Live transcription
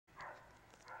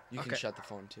You can shut the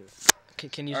phone too.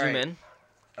 Can you zoom in?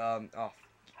 Oh,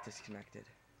 disconnected.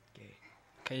 Gay.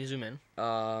 Can you zoom in?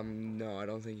 No, I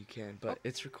don't think you can, but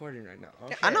it's recording right now.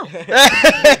 Okay. I know.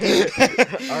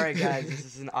 All right, guys,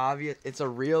 this is it's a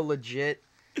real legit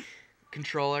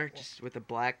controller, just with a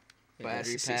black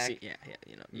battery pack. Yeah,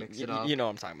 you know, Mix it up. You know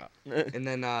what I'm talking about. And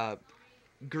then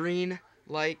green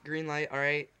light. All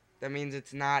right, that means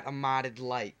it's not a modded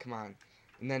light. Come on.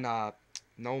 And then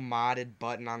no modded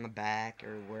button on the back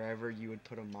or wherever you would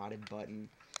put a modded button.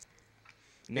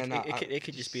 And then, it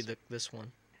could just be this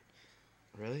one.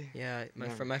 Really? Yeah,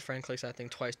 my friend clicks that thing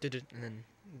twice, did it, and then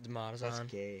the mod is on.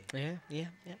 That's gay. Yeah.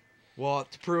 Well,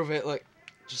 to prove it, look,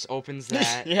 just opens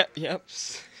that. Yep.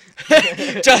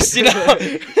 Just, you know.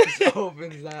 Just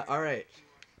opens that. All right.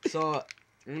 So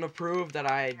I'm gonna prove that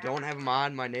I don't have a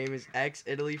mod. My name is X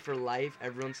Italy for life.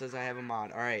 Everyone says I have a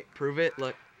mod. All right, prove it.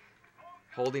 Look,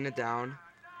 holding it down.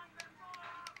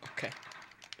 Okay.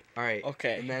 All right.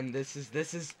 Okay. And then this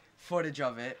is footage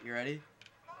of it. You ready?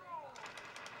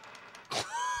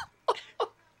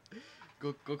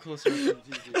 Go closer to the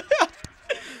TV. All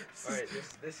right.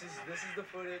 This is the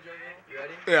footage of it. You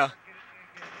ready? Yeah.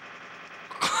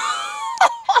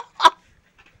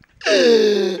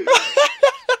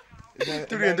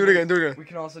 Do it again. We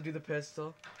can also do the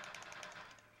pistol.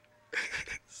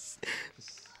 It's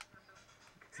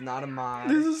not a mod.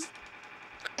 This is.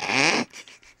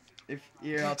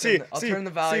 I'll turn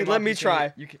the volume. See, let up. me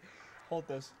try. You can Hold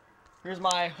this. Here's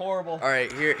my horrible. All right,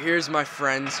 here's my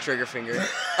friend's trigger finger.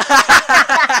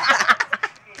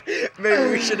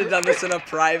 Maybe we should have done this in a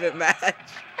private match.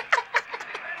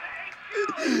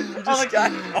 You just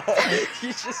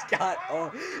got.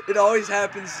 It always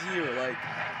happens to you. Like,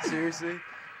 seriously.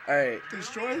 All right.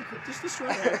 Just destroy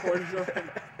the headquarters.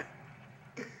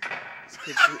 This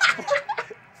kid's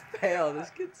fail. This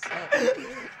kid sucks.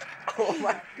 Oh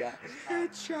my god.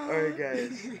 Headshot. All right,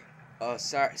 guys. Oh,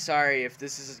 sorry if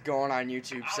this is going on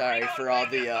YouTube. Sorry for all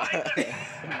the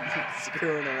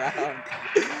screwing around.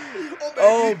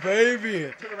 Oh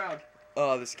baby. Turn around.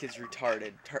 Oh, this kid's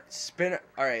retarded. Spin.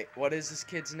 All right, what is this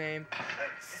kid's name?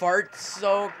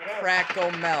 Fartso Crackle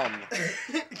Melm.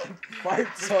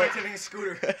 Fartso. Spectating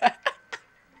scooter.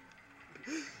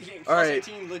 All right.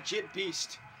 Legit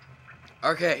beast.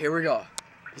 Okay, here we go.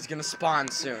 He's gonna spawn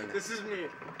soon. This is me.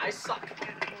 I suck.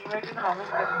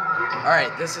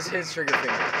 Alright, this is his trigger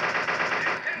finger.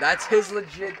 That's his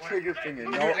legit trigger finger.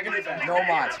 No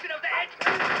mods.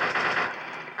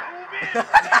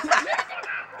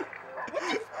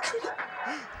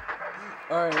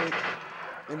 Alright.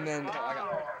 And then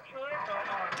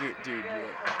Dude.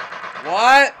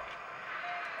 What?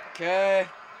 Okay.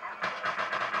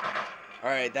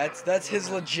 Alright, that's his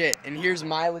legit. And here's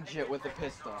my legit with the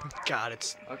pistol. God,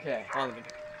 it's Okay. on.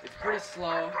 It's pretty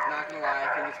slow, not gonna lie,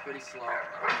 I think it's pretty slow.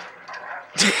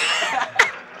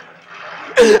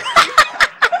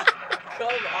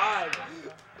 Come on!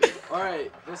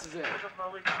 Alright, this is it.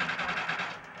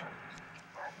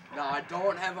 No, I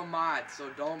don't have a mod,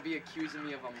 so don't be accusing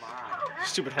me of a mod.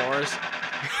 Stupid whores.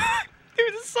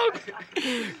 Dude, this is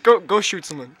so. Go shoot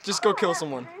someone. Just go kill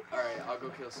someone. Alright, I'll go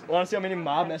kill someone. Want to see how many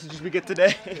mob messages we get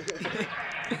today?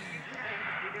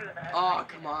 Oh,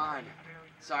 come on.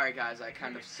 Sorry, guys, I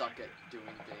kind of suck at doing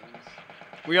things.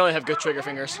 We only have good trigger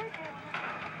fingers.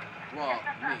 Well,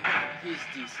 me. He's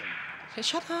decent. Hey,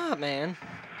 shut up, man.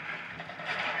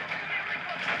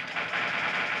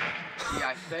 See,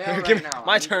 I fail Give me right now.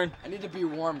 my turn. I need to be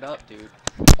warmed up, dude.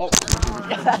 Oh.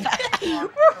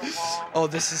 Oh,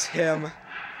 this is him,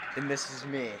 and this is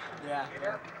me. Yeah.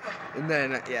 And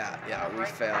then, yeah, we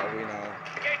fail, we know.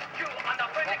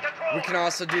 We can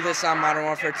also do this on Modern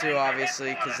Warfare 2,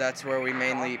 obviously, because that's where we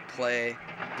mainly play,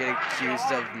 get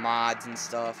accused of mods and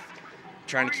stuff.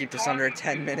 Trying to keep this under a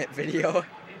 10-minute video.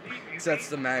 Because that's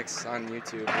the max on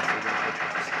YouTube.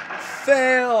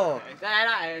 Fail!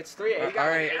 It's 3-8.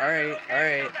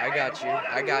 Alright, I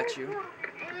got you.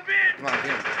 Come on,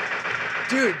 get him.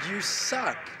 Dude, you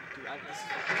suck.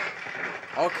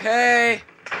 Okay.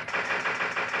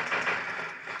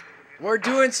 We're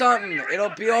doing something. It'll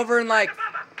be over in like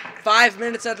 5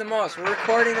 minutes at the most. We're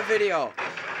recording a video.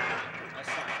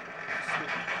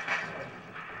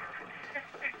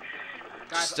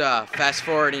 Just fast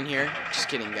forwarding here. Just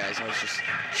kidding, guys. I was just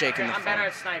shaking the phone. I'm better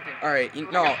at sniping. Alright,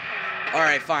 no.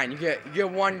 Alright, fine. You get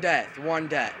one death.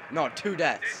 No, 2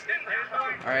 deaths.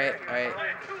 Alright.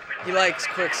 He likes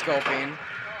quick scoping,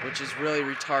 which is really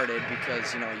retarded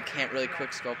because, you know, you can't really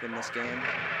quick scope in this game.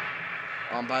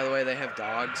 By the way, they have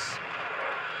dogs.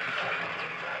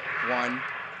 1.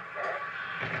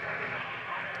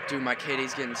 Dude, my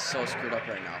KD's getting so screwed up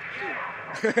right now.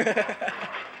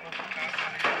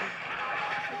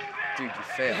 Dude, you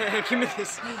failed. Give me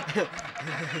this.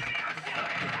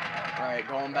 Alright,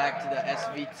 going back to the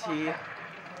SVT.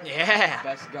 Yeah.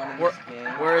 Best gun in this game.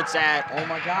 Where it's at. Oh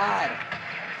my god.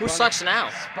 Who sucks now?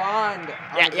 Spawned.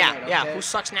 Yeah. Okay? Who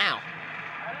sucks now?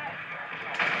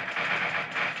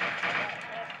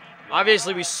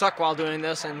 Obviously, we suck while doing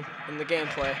this in the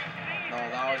gameplay. No,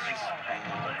 that was just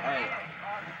alright.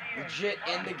 Legit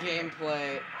in the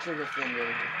gameplay, trigger finger.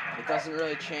 It doesn't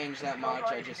really change that much.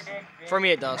 For me,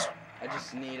 it does. I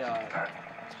just need a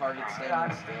target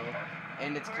standing still,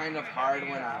 and it's kind of hard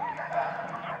when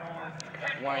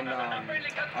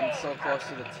I'm so close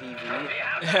to the TV.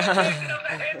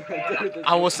 Dude,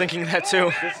 I was thinking that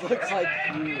too. This looks like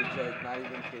huge, like not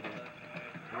even kidding.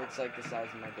 It looks like the size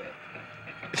of my dick.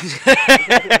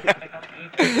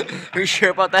 Are you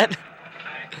sure about that?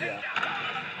 Yeah.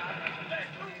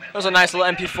 That was a nice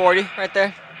little MP40 right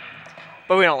there.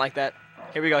 But we don't like that.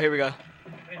 Here we go. Come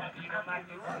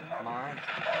on.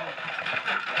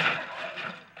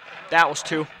 That was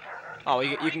 2. Oh,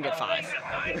 you can get 5.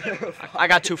 I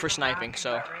got 2 for sniping,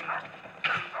 so.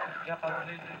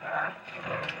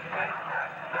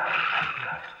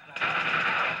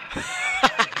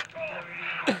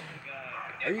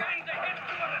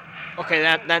 Okay,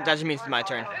 that just means it's my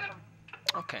turn.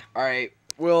 Okay. All right,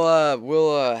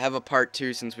 we'll have a part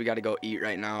 2 since we got to go eat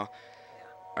right now.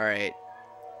 All right.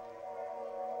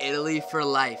 Italy for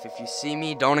life. If you see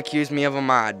me, don't accuse me of a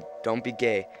mod. Don't be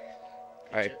gay.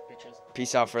 All right.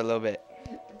 Peace out for a little bit.